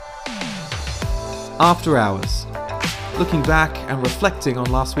After Hours, looking back and reflecting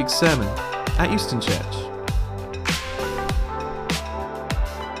on last week's sermon at Euston Church.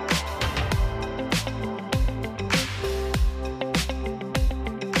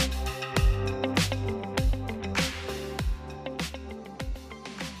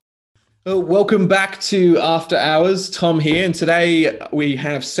 Well, welcome back to After Hours. Tom here, and today we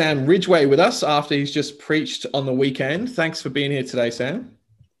have Sam Ridgway with us after he's just preached on the weekend. Thanks for being here today, Sam.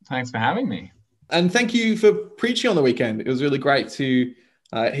 Thanks for having me. And thank you for preaching on the weekend. It was really great to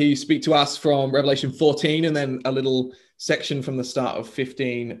hear you speak to us from Revelation 14 and then a little section from the start of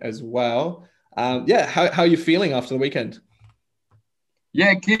 15 as well. How are you feeling after the weekend?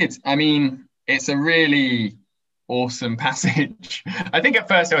 Yeah, good. I mean, it's a really awesome passage. I think at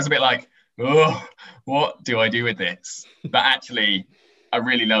first I was a bit like, oh, what do I do with this? But actually, I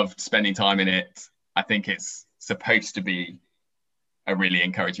really loved spending time in it. I think it's supposed to be a really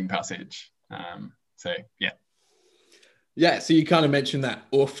encouraging passage. So you kind of mentioned that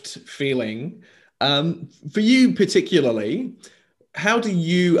oofed feeling. For you particularly, how do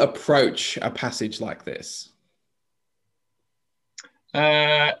you approach a passage like this?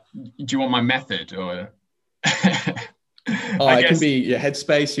 Do you want my method or? It can be your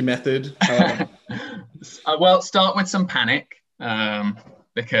headspace, your method. Well, start with some panic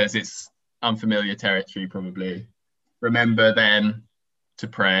because it's unfamiliar territory probably. Remember then to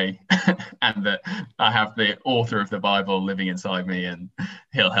pray and that I have the author of the Bible living inside me and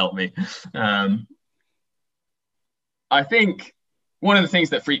he'll help me. I think one of the things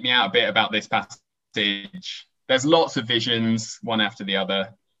that freaked me out a bit about this passage, there's lots of visions, one after the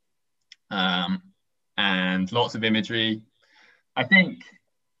other, and lots of imagery. I think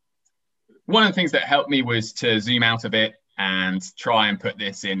one of the things that helped me was to zoom out a bit and try and put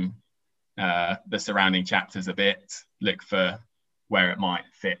this in the surrounding chapters a bit, look for where it might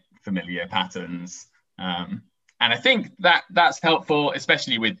fit familiar patterns. And I think that's helpful,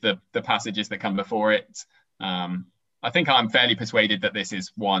 especially with the passages that come before it. I think I'm fairly persuaded that this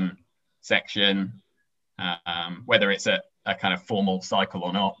is one section, whether it's a kind of formal cycle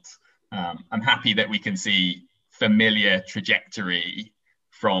or not. I'm happy that we can see familiar trajectory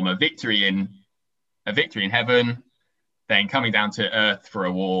from a victory in heaven, then coming down to earth for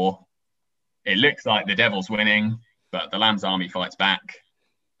a war. It looks like the devil's winning, but the Lamb's army fights back,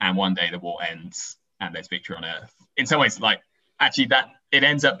 and one day the war ends and there's victory on earth. In some ways, like actually that it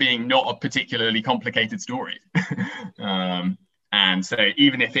ends up being not a particularly complicated story. And so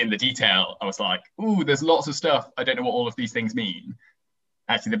even if in the detail I was like, ooh, there's lots of stuff, I don't know what all of these things mean.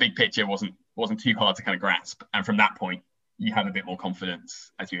 Actually, the big picture wasn't too hard to kind of grasp. And from that point, you have a bit more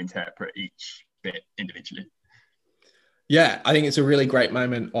confidence as you interpret each bit individually. Yeah, I think it's a really great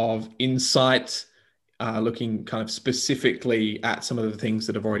moment of insight, looking kind of specifically at some of the things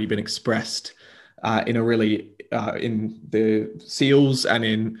that have already been expressed in the seals and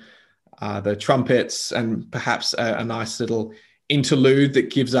in the trumpets, and perhaps a nice little interlude that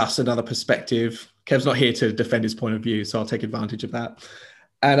gives us another perspective. Kev's not here to defend his point of view, so I'll take advantage of that.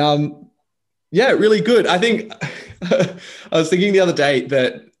 And really good. I think I was thinking the other day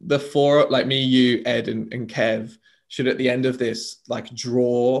that the four, like me, you, Ed, and Kev, should at the end of this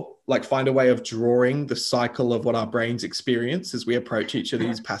find a way of drawing the cycle of what our brains experience as we approach each of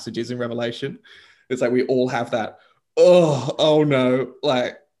these passages in Revelation. It's like we all have that, oh no,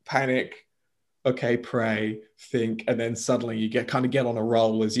 like panic, okay, pray, think, and then suddenly you get on a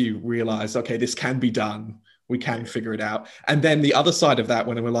roll as you realize, okay, this can be done. We can figure it out. And then the other side of that,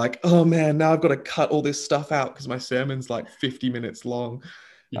 when we're like, oh man, now I've got to cut all this stuff out because my sermon's like 50 minutes long.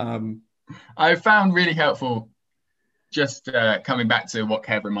 I found really helpful just coming back to what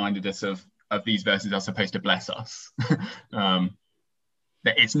Kev reminded us of these verses are supposed to bless us.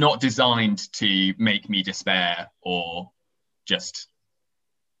 That it's not designed to make me despair or just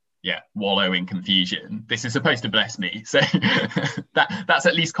wallow in confusion. This is supposed to bless me. So that's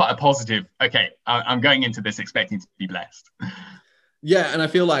at least quite a positive. Okay, I'm going into this expecting to be blessed. Yeah, and I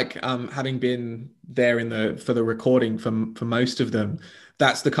feel like having been there for the recording for most of them,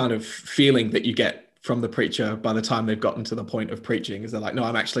 that's the kind of feeling that you get from the preacher by the time they've gotten to the point of preaching, is they're like, no,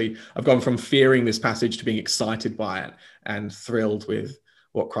 I've gone from fearing this passage to being excited by it and thrilled with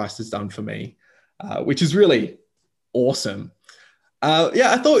what Christ has done for me, which is really awesome.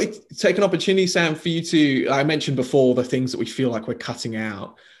 I thought it'd take an opportunity, Sam, for you I mentioned before the things that we feel like we're cutting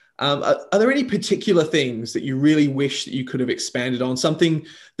out. Are there any particular things that you really wish that you could have expanded on? Something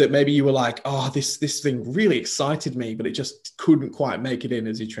that maybe you were like, oh, this thing really excited me, but it just couldn't quite make it in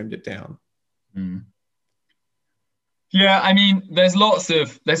as you trimmed it down? Yeah, I mean, there's loads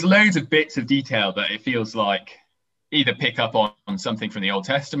of bits of detail that it feels like either pick up on something from the Old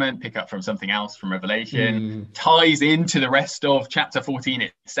Testament, pick up from something else from Revelation, ties into the rest of chapter 14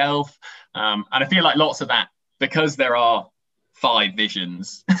 itself. And I feel like lots of that, because there are 5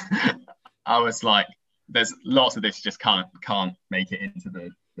 visions, I was like, there's lots of this just can't make it into the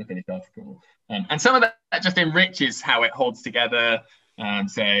finished article. And some of that just enriches how it holds together.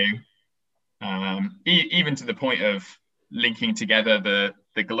 Even to the point of linking together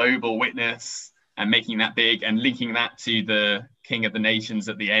the global witness and making that big and linking that to the King of the Nations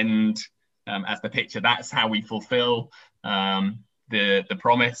at the end as the picture. That's how we fulfill the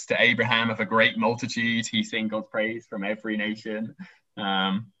promise to Abraham of a great multitude who sing God's praise from every nation.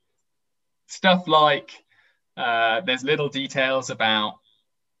 Stuff like there's little details about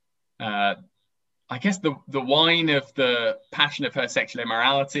I guess the wine of the passion of her sexual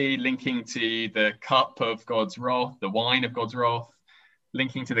immorality, linking to the cup of God's wrath, the wine of God's wrath,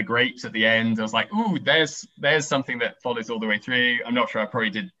 linking to the grapes at the end. I was like, ooh, there's something that follows all the way through. I'm not sure I probably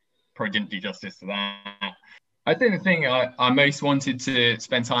didn't do justice to that. I think the thing I most wanted to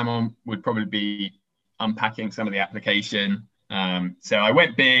spend time on would probably be unpacking some of the application. So I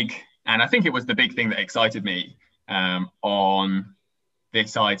went big, and I think it was the big thing that excited me on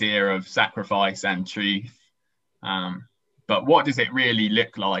this idea of sacrifice and truth. But what does it really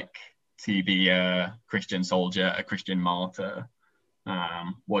look like to be a Christian soldier, a Christian martyr?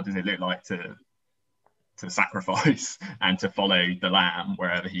 What does it look like to sacrifice and to follow the Lamb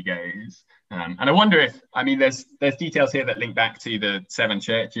wherever he goes? And I wonder if, I mean, there's details here that link back to the 7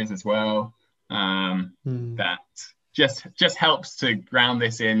 churches as well. That just helps to ground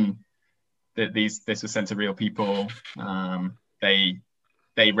this in that this was sent to real people.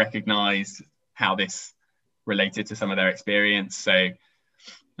 They recognized how this related to some of their experience. So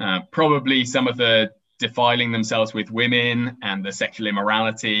probably some of the defiling themselves with women and the sexual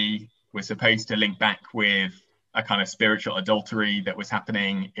immorality was supposed to link back with a kind of spiritual adultery that was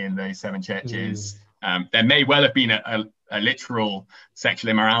happening in those 7 churches. There may well have been a literal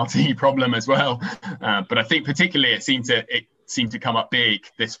sexual immorality problem as well. But I think particularly it seemed to come up big,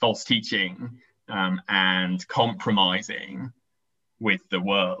 this false teaching and compromising with the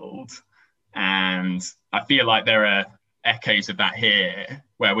world. And I feel like there are echoes of that here,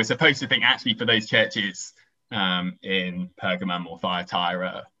 where we're supposed to think actually for those churches in Pergamum or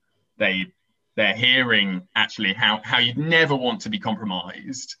Thyatira, they're hearing actually how you'd never want to be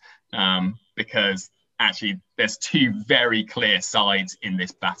compromised, because actually there's 2 very clear sides in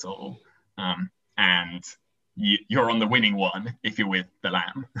this battle, and you're on the winning one if you're with the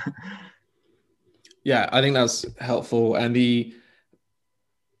Lamb. Yeah, I think that's helpful. And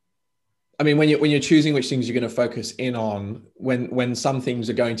I mean, when you're choosing which things you're going to focus in on, when some things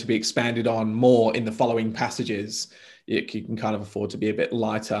are going to be expanded on more in the following passages, you can kind of afford to be a bit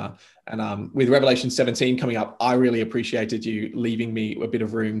lighter. And with Revelation 17 coming up, I really appreciated you leaving me a bit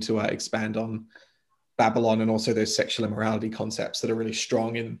of room to expand on Babylon and also those sexual immorality concepts that are really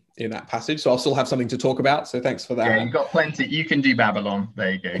strong in that passage. So I'll still have something to talk about. So thanks for that. Yeah, you've got plenty. You can do Babylon.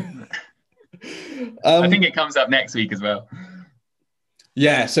 There you go. I think it comes up next week as well.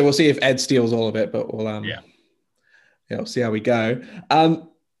 Yeah, so we'll see if Ed steals all of it, but we'll we'll see how we go.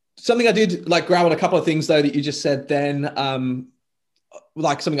 Something I did like grab on a couple of things though that you just said then,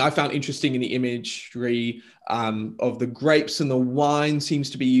 like something I found interesting in the imagery of the grapes and the wine seems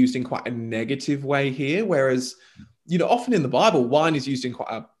to be used in quite a negative way here, whereas often in the Bible wine is used in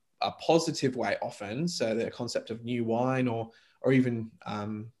quite a positive way often. So the concept of new wine or even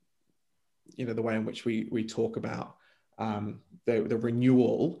the way in which we talk about the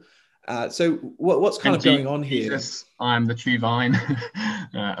renewal. So what's kind of going on here? Jesus, I'm the true vine,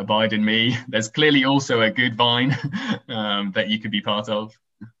 abide in me. There's clearly also a good vine that you could be part of.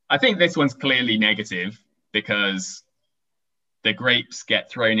 I think this one's clearly negative because the grapes get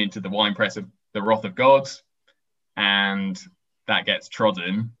thrown into the winepress of the wrath of God, and that gets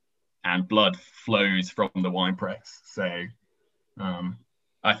trodden and blood flows from the winepress. So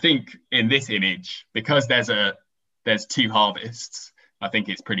I think in this image, because there's 2 harvests, I think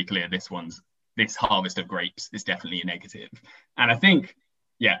it's pretty clear this harvest of grapes is definitely a negative. And I think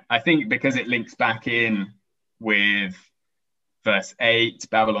because it links back in with verse 8,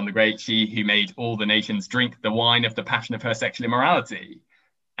 Babylon the Great, she who made all the nations drink the wine of the passion of her sexual immorality.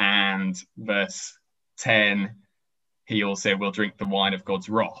 And verse 10, he also will drink the wine of God's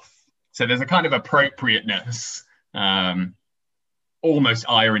wrath. So there's a kind of appropriateness, almost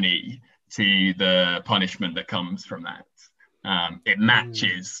irony to the punishment that comes from that. It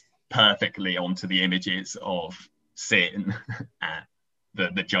matches perfectly onto the images of sin, and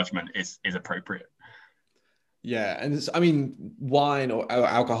the judgment is appropriate. Yeah, and I mean, wine or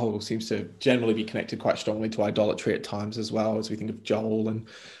alcohol seems to generally be connected quite strongly to idolatry at times as well, as we think of Joel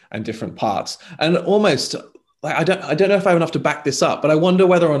and different parts. And almost, like, I don't know if I have enough to back this up, but I wonder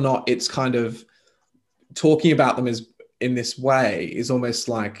whether or not it's kind of talking about them as in this way is almost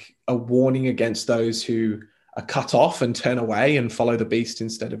like a warning against those who are cut off and turn away and follow the beast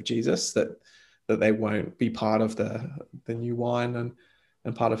instead of Jesus, that they won't be part of the new wine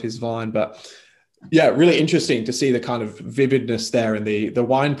and part of his vine. But yeah, really interesting to see the kind of vividness there, and the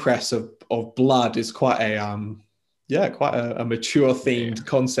wine press of blood is quite a mature themed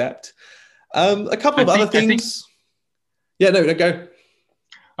concept. A couple of other things. Yeah, no, go.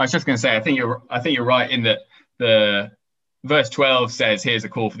 I was just going to say, I think you're right in that the verse 12 says, "Here's a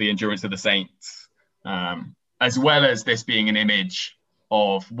call for the endurance of the saints," as well as this being an image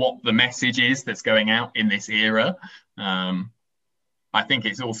of what the message is that's going out in this era. I think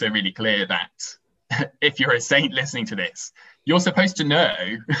it's also really clear that if you're a saint listening to this, you're supposed to know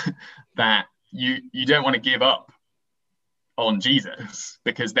that you don't want to give up on Jesus,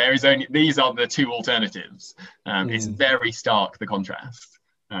 because these are the two alternatives. It's very stark, the contrast.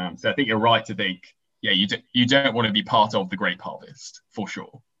 So I think you're right to think, yeah, you don't want to be part of the grape harvest, for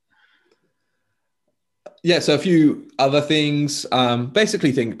sure. Yeah, so a few other things.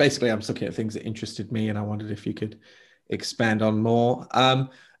 Basically, I'm just looking at things that interested me, and I wondered if you could expand on more.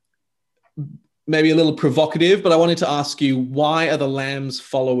 Maybe a little provocative, but I wanted to ask you, why are the Lamb's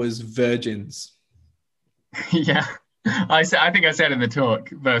followers virgins? Yeah, I think I said in the talk,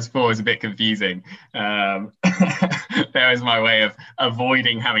 verse 4 is a bit confusing. There was my way of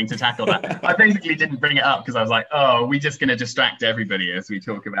avoiding having to tackle that. I basically didn't bring it up because I was like, oh, we're just going to distract everybody as we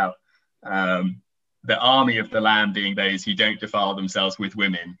talk about the army of the Lamb being those who don't defile themselves with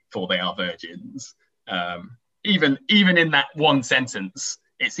women, for they are virgins. Even in that one sentence,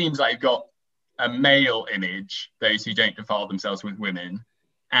 it seems like you've got a male image, those who don't defile themselves with women,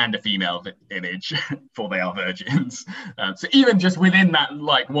 and a female image, for they are virgins. So even just within that,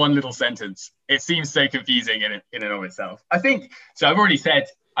 like, one little sentence, it seems so confusing in and of itself. I think, so I've already said,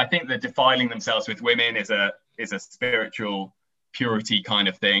 I think that defiling themselves with women is a spiritual purity kind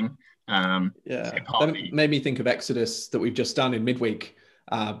of thing. That made me think of Exodus that we've just done in midweek,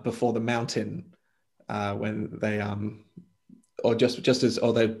 before the mountain, when they or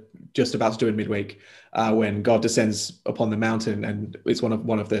they're just about to do in midweek, when God descends upon the mountain, and it's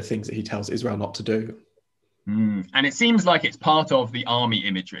one of the things that he tells Israel not to do. And it seems like it's part of the army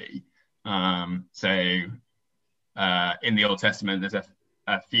imagery. So in the Old Testament, there's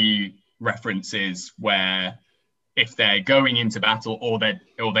a few references where if they're going into battle or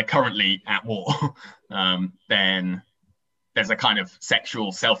they're currently at war, then there's a kind of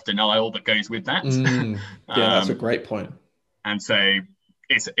sexual self-denial that goes with that. Yeah, that's a great point. And so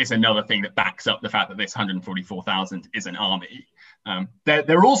it's another thing that backs up the fact that this 144,000 is an army.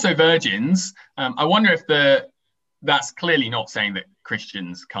 They're also virgins. I wonder if that's clearly not saying that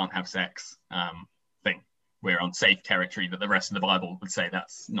Christians can't have sex. I think we're on safe territory that the rest of the Bible would say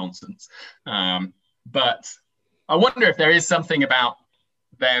that's nonsense. But I wonder if there is something about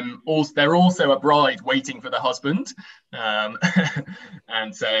them. Also, they're also a bride waiting for the husband.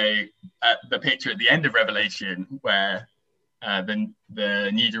 And so the picture at the end of Revelation where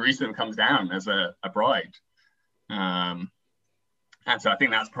the New Jerusalem comes down as a bride. And so I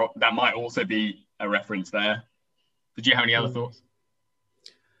think that might also be a reference there. Did you have any other thoughts?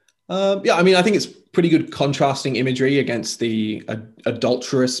 Yeah, I mean, I think it's pretty good contrasting imagery against the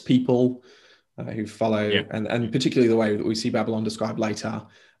adulterous people who follow, and particularly the way that we see Babylon described later.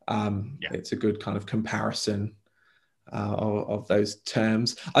 It's a good kind of comparison of those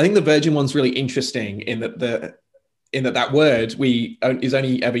terms. I think the virgin one's really interesting in that that word is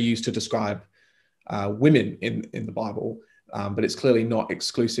only ever used to describe women in the Bible, but it's clearly not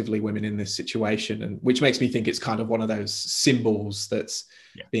exclusively women in this situation, and which makes me think it's kind of one of those symbols that's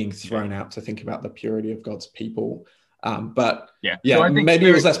being thrown out to think about the purity of God's people. So maybe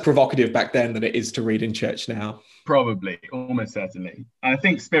it was less provocative back then than it is to read in church now. Probably, almost certainly. And I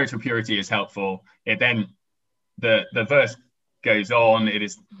think spiritual purity is helpful. It then the verse goes on. It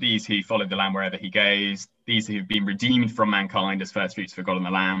is these who follow the Lamb wherever he goes, these who have been redeemed from mankind as first fruits for God and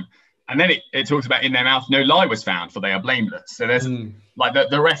the Lamb. And then it talks about in their mouth no lie was found, for they are blameless. So there's like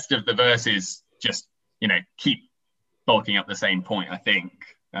the rest of the verses just keep bulking up the same point. I think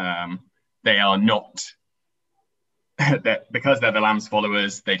they are not because they're the Lamb's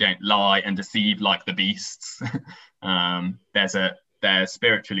followers, they don't lie and deceive like the beasts. They're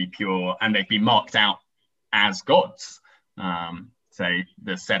spiritually pure, and they've been marked out as gods. So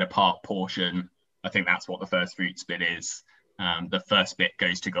the set apart portion, I think that's what the first fruits bit is. The first bit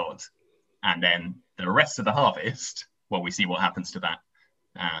goes to God, and then the rest of the harvest, well, we see what happens to that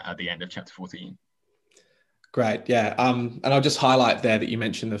at the end of chapter 14. Great, yeah. And I'll just highlight there that you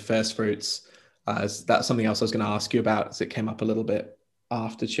mentioned the first fruits. As that's something else I was going to ask you about, as it came up a little bit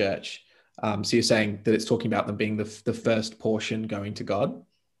after church. So you're saying that it's talking about them being the first portion going to God?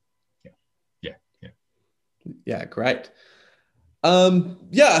 Yeah, great.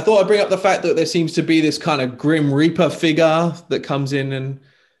 I thought I'd bring up the fact that there seems to be this kind of grim reaper figure that comes in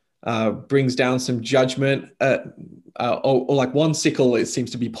and brings down some judgment. Or like one sickle, it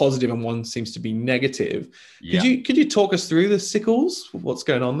seems to be positive and one seems to be negative. Yeah. Could you talk us through the sickles? What's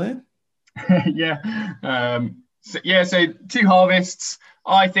going on there? So 2 harvests.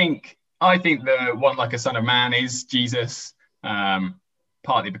 I think the one like a son of man is Jesus,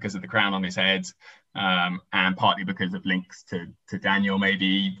 partly because of the crown on his head, and partly because of links to Daniel,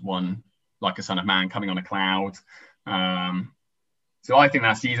 maybe one like a son of man coming on a cloud. So I think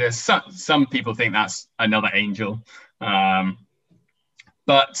that's Jesus. Some people think that's another angel,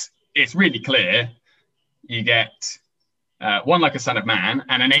 but it's really clear. You get one like a son of man,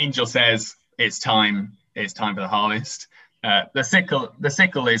 and an angel says it's time for the harvest. The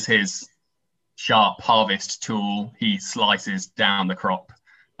sickle is his sharp harvest tool. He slices down the crop.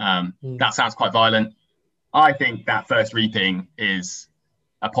 That sounds quite violent. I think that first reaping is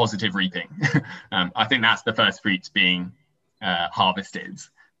a positive reaping. I think that's the first fruits being harvested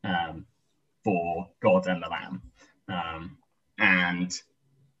for God and the Lamb. And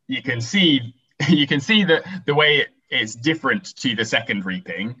you can see that the way it's different to the second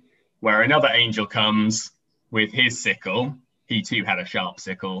reaping, where another angel comes with his sickle. He too had a sharp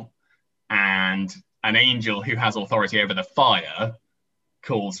sickle, and an angel who has authority over the fire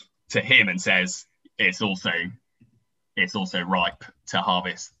calls to him and says it's also ripe to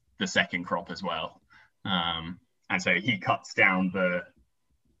harvest the second crop as well. And so he cuts down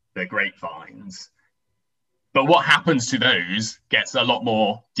the grapevines. But what happens to those gets a lot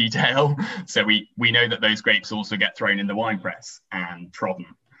more detail. So we know that those grapes also get thrown in the winepress and trodden.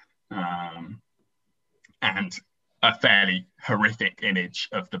 And a fairly horrific image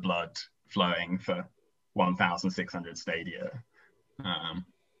of the blood flowing for 1,600 stadia. Do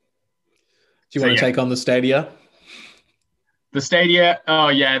you want to take on the stadia? The stadia, oh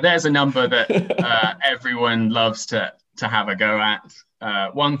yeah, there's a number that everyone loves to have a go at.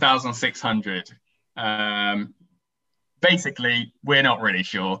 1,600. Basically, we're not really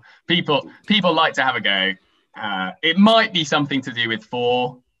sure. People like to have a go. It might be something to do with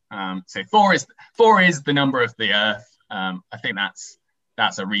 4. So 4 is the number of the earth. I think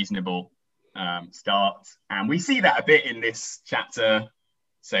that's a reasonable start, and we see that a bit in this chapter.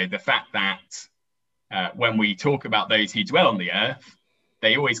 So the fact that when we talk about those who dwell on the earth,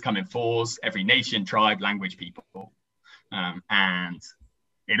 they always come in 4s, every nation, tribe, language, people, and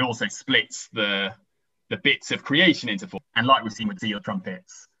it also splits the bits of creation into 4. And like we've seen with seal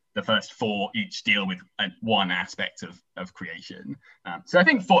trumpets, the first 4 each deal with one aspect of creation. So I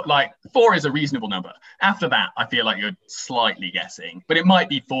think 4 is a reasonable number. After that, I feel like you're slightly guessing, but it might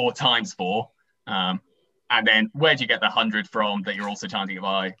be 4 times 4. And then where do you get the 100 from that you're also chanting it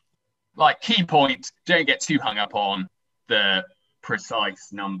by? Like, key point, don't get too hung up on the precise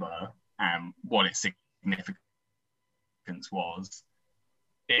number and what its significance was.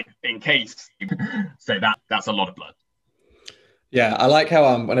 In case, so that's a lot of blood. Yeah, I like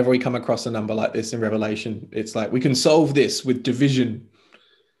how whenever we come across a number like this in Revelation, it's like we can solve this with division.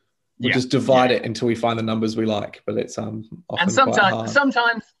 We'll just divide it until we find the numbers we like. But it's often and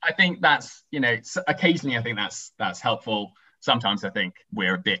sometimes I think that's, occasionally I think that's helpful. Sometimes I think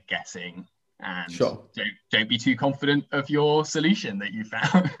we're a bit guessing, and sure. Don't be too confident of your solution that you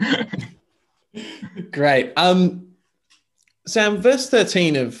found. Great. Sam, verse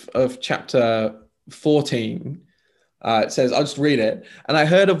 13 of chapter 14. It says, I'll just read it. And I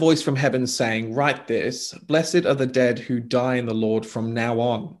heard a voice from heaven saying, write this, blessed are the dead who die in the Lord from now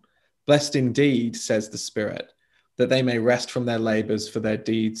on. Blessed indeed, says the Spirit, that they may rest from their labors, for their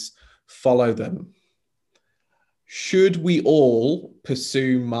deeds follow them. Should we all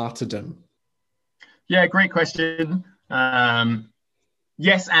pursue martyrdom? Yeah, great question.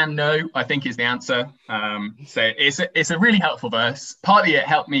 Yes and no, I think, is the answer. So it's a really helpful verse. Partly it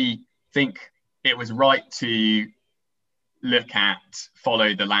helped me think it was right to look at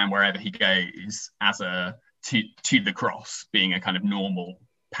follow the Lamb wherever he goes as to the cross being a kind of normal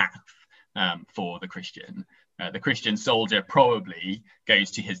path for the Christian. The Christian soldier probably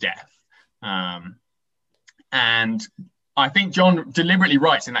goes to his death. And I think John deliberately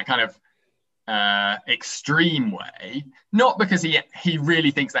writes in that kind of extreme way, not because he really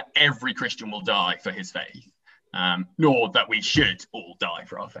thinks that every Christian will die for his faith, nor that we should all die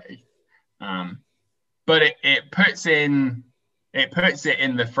for our faith. but it puts it in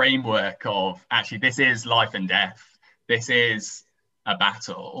the framework of actually this is life and death. This is a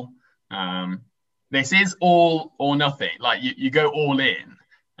battle. This is all or nothing. Like you go all in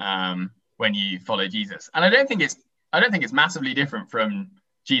when you follow Jesus. And I don't think it's massively different from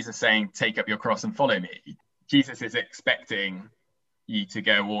Jesus saying, "Take up your cross and follow me." Jesus is expecting you to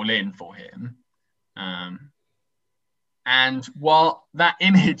go all in for him. And while that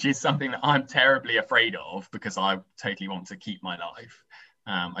image is something that I'm terribly afraid of because I totally want to keep my life,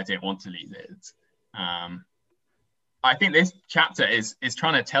 I don't want to lose it. I think this chapter is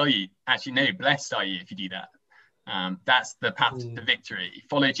trying to tell you, actually, no, blessed are you if you do that. That's the path to victory.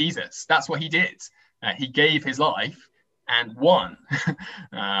 Follow Jesus. That's what he did. He gave his life and won.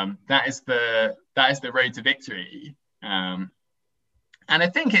 That is the road to victory. And I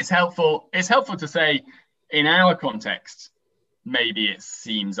think it's helpful to say, in our context, maybe it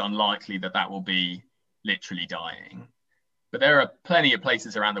seems unlikely that will be literally dying. But there are plenty of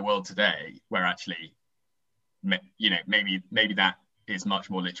places around the world today where actually, maybe that is much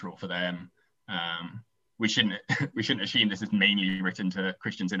more literal for them. We shouldn't assume this is mainly written to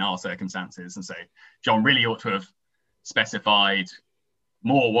Christians in our circumstances. And so John really ought to have specified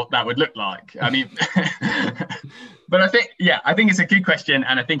more what that would look like. I mean, but I think it's a good question.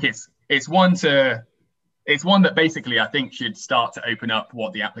 And I think it's one that basically I think should start to open up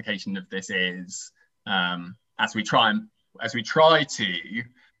what the application of this is, as we try to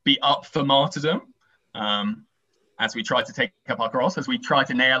be up for martyrdom, as we try to take up our cross, as we try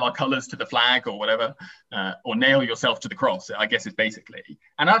to nail our colours to the flag or whatever, or nail yourself to the cross, I guess is basically.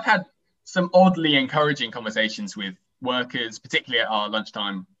 And I've had some oddly encouraging conversations with workers, particularly at our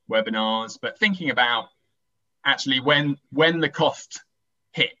lunchtime webinars, but thinking about actually when the cost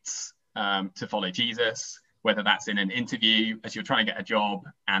hits, to follow Jesus, whether that's in an interview as you're trying to get a job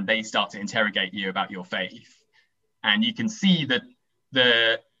and they start to interrogate you about your faith, and you can see that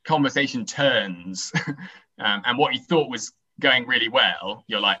the conversation turns and what you thought was going really well,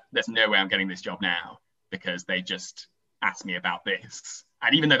 you're like, there's no way I'm getting this job now because they just asked me about this.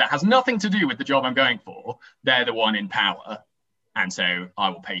 And even though that has nothing to do with the job I'm going for, they're the one in power, and so I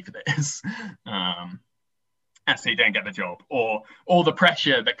will pay for this. And so you don't get the job, or the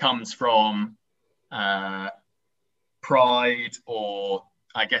pressure that comes from pride, or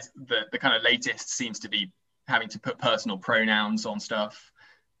I guess the kind of latest seems to be having to put personal pronouns on stuff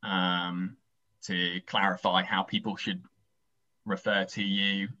to clarify how people should refer to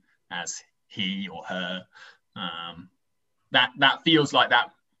you as he or her. That feels like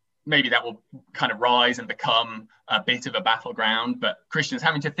that maybe that will kind of rise and become a bit of a battleground, but Christians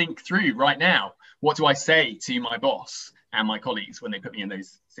having to think through right now, what do I say to my boss and my colleagues when they put me in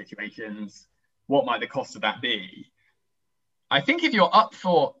those situations? What might the cost of that be? I think if you're up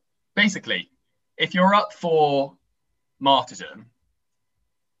for martyrdom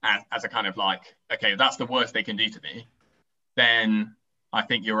as a kind of like, okay, that's the worst they can do to me, then I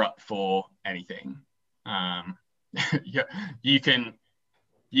think you're up for anything. You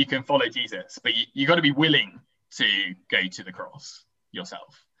can follow Jesus, but you got to be willing to go to the cross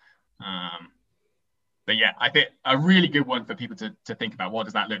yourself. But yeah, I think a really good one for people to think about, what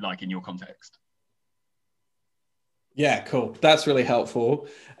does that look like in your context? Yeah, cool. That's really helpful.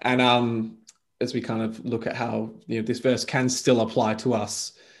 And as we kind of look at how this verse can still apply to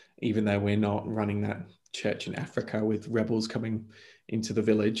us, even though we're not running that church in Africa with rebels coming into the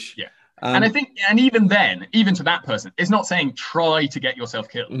village. Yeah. And I think, and even then, even to that person, it's not saying try to get yourself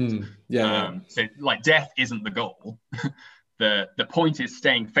killed. So like death isn't the goal. The point is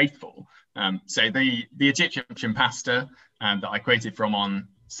staying faithful. So the Egyptian pastor that I quoted from on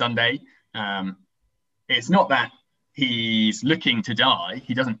Sunday, it's not that he's looking to die.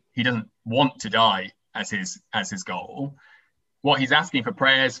 He doesn't want to die as his goal. What he's asking for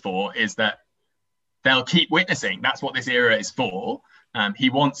prayers for is that they'll keep witnessing. That's what this era is for.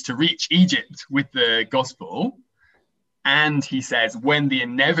 He wants to reach Egypt with the gospel. And he says, when the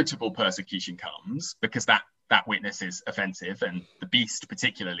inevitable persecution comes, because that witness is offensive and the beast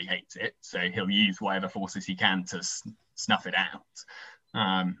particularly hates it, so he'll use whatever forces he can to snuff it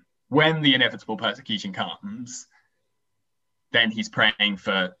out. When the inevitable persecution comes, then he's praying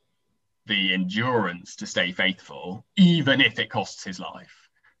for the endurance to stay faithful, even if it costs his life.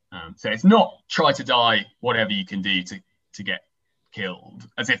 So it's not try to die, whatever you can do to get killed,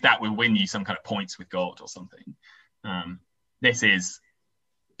 as if that will win you some kind of points with God or something. This is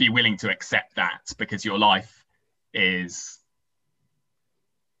be willing to accept that, because your life is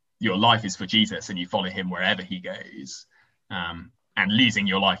for Jesus and you follow him wherever he goes. And losing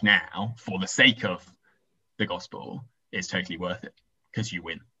your life now for the sake of the gospel is totally worth it, because you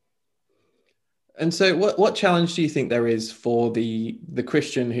win. And so what challenge do you think there is for the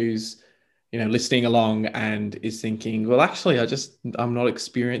Christian who's, listening along and is thinking, well, actually, I'm not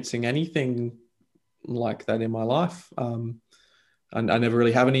experiencing anything like that in my life. And I never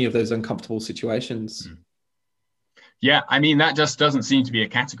really have any of those uncomfortable situations. Yeah, I mean, that just doesn't seem to be a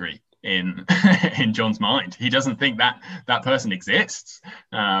category in in John's mind. He doesn't think that person exists,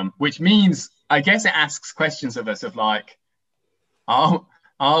 which means, I guess, it asks questions of us of like,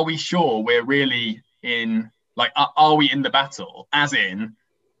 are we sure we're really in, like, are we in the battle? As in,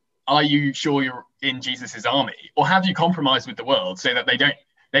 are you sure you're in Jesus's army, or have you compromised with the world so that they don't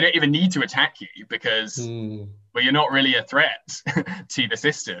even need to attack you because well, you're not really a threat to the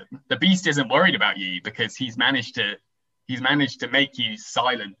system. The beast isn't worried about you because he's managed to make you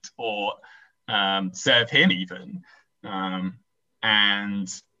silent or serve him even.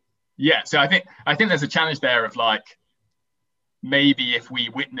 And yeah, so I think there's a challenge there of like, maybe if we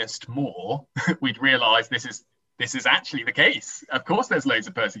witnessed more, we'd realize this is actually the case. Of course, there's loads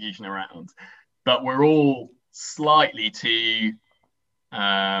of persecution around, but we're all slightly too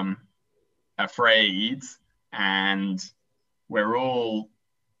afraid, and we're all,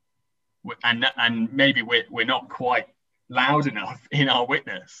 and maybe we're not quite loud enough in our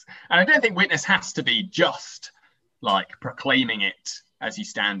witness. And I don't think witness has to be just like proclaiming it as you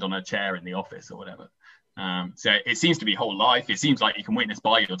stand on a chair in the office or whatever. So it seems to be whole life. It seems like you can witness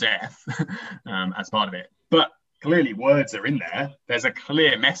by your death as part of it. But clearly words are in there. There's a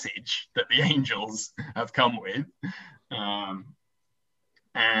clear message that the angels have come with.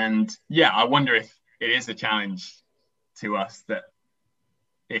 And yeah, I wonder if it is a challenge to us that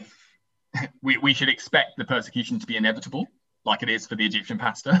if we should expect the persecution to be inevitable, like it is for the Egyptian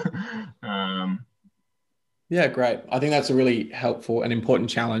pastor. Yeah, great. I think that's a really helpful and important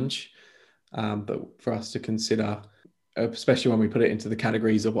challenge, but for us to consider, especially when we put it into the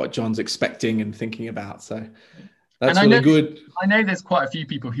categories of what John's expecting and thinking about. So that's really good. I know there's quite a few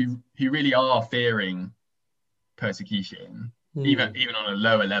people who really are fearing persecution, even on a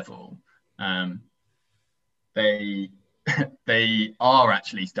lower level. They are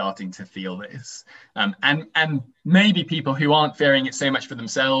actually starting to feel this, and maybe people who aren't fearing it so much for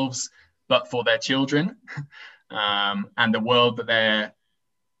themselves, but for their children, and the world that they're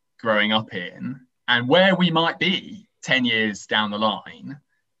growing up in, and where we might be 10 years down the line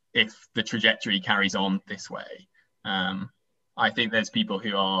if the trajectory carries on this way. I think there's people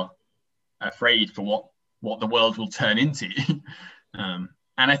who are afraid for what the world will turn into. And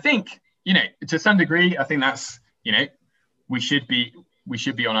I think, to some degree, I think that's, we should be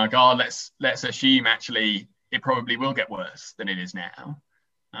on our guard. Let's assume actually it probably will get worse than it is now.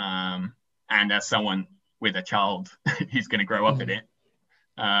 And as someone with a child who's going to grow up in it,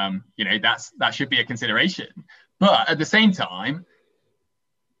 that should be a consideration. But at the same time,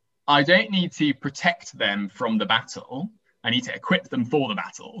 I don't need to protect them from the battle. I need to equip them for the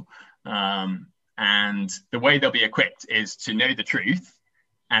battle. And the way they'll be equipped is to know the truth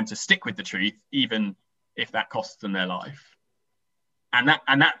and to stick with the truth, even if that costs them their life. And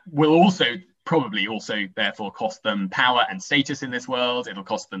that will also probably also therefore cost them power and status in this world. It'll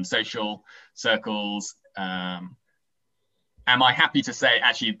cost them social circles. Am I happy to say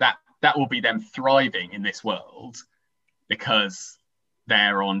actually that will be them thriving in this world because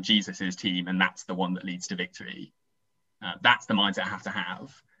they're on Jesus's team and that's the one that leads to victory? That's the mindset I have to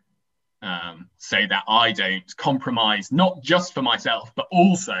have, so that I don't compromise, not just for myself, but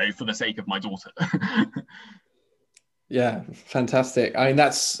also for the sake of my daughter. Yeah, fantastic. I mean,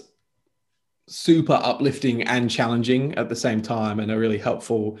 that's super uplifting and challenging at the same time, and a really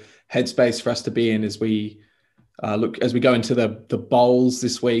helpful headspace for us to be in as we as we go into the bowls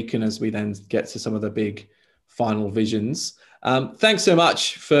this week, and as we then get to some of the big final visions. Thanks so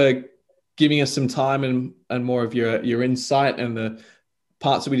much for giving us some time and more of your insight and the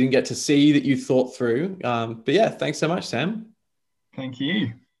parts that we didn't get to see that you thought through. But yeah, thanks so much, Sam. Thank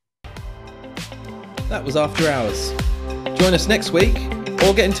you. That was After Hours. Join us next week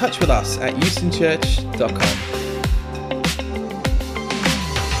or get in touch with us at eustonchurch.com.